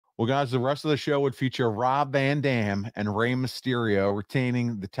Well, guys, the rest of the show would feature Rob Van Dam and Rey Mysterio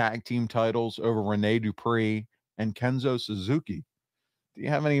retaining the tag team titles over Rene Dupree and Kenzo Suzuki. Do you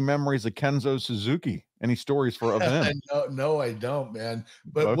have any memories of Kenzo Suzuki? Any stories of him? No, I don't, man.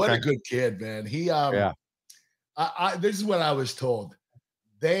 But what a good kid, man. He Yeah. this is what I was told.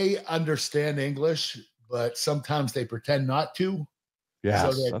 They understand English, but sometimes they pretend not to.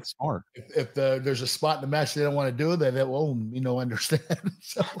 Yes, So that's smart. If there's a spot in the match they don't want to do, they won't, understand.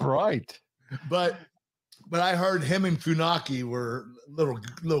 So, Right. but I heard him and Funaki were a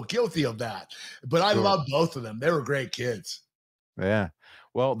little guilty of that. But I love both of them. They were great kids. Yeah.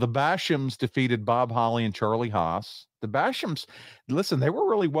 Well, the Bashams defeated Bob Holly and Charlie Haas. The Bashams, listen, they were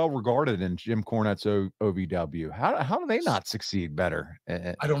really well regarded in Jim Cornette's OVW. How do they not succeed better?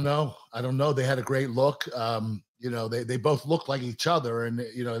 I don't know. They had a great look. They both looked like each other, and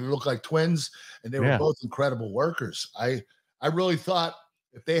they looked like twins, and they were both incredible workers. I really thought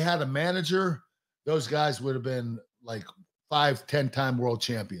if they had a manager, those guys would have been like 5, 10-time world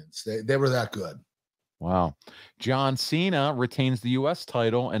champions. They were that good. Wow. John Cena retains the U.S.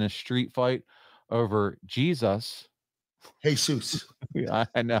 title in a street fight over Jesus. Jesus.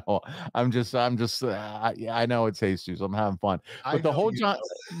 I know. I know it's Jesus. I'm having fun. But the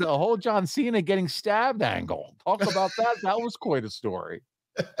whole John Cena getting stabbed angle. Talk about that. That was quite a story.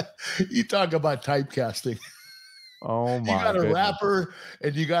 You talk about typecasting. Oh my! You got a rapper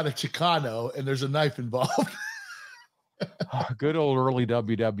and you got a Chicano, and there's a knife involved. Good old early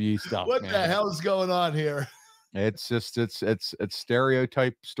WWE stuff. What the hell is going on here? It's just it's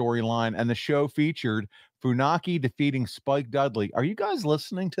stereotype storyline, and the show featured Funaki defeating Spike Dudley. Are you guys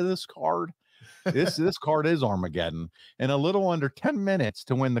listening to this card? This card is Armageddon. In a little under 10 minutes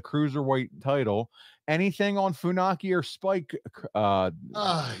to win the cruiserweight title. Anything on Funaki or Spike?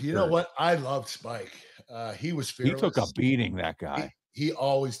 You know what? I loved Spike. He was fearless. He took a beating, that guy. He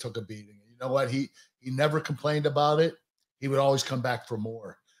always took a beating. You know what? He never complained about it. He would always come back for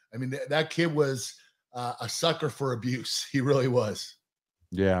more. I mean, that kid was a sucker for abuse. He really was.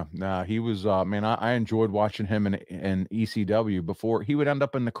 Yeah, he was, man, I enjoyed watching him in ECW before. He would end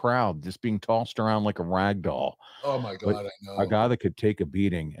up in the crowd just being tossed around like a rag doll. Oh, my God, I know. A guy that could take a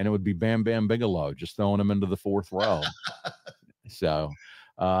beating, and it would be Bam Bam Bigelow just throwing him into the fourth row. So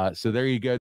there you go.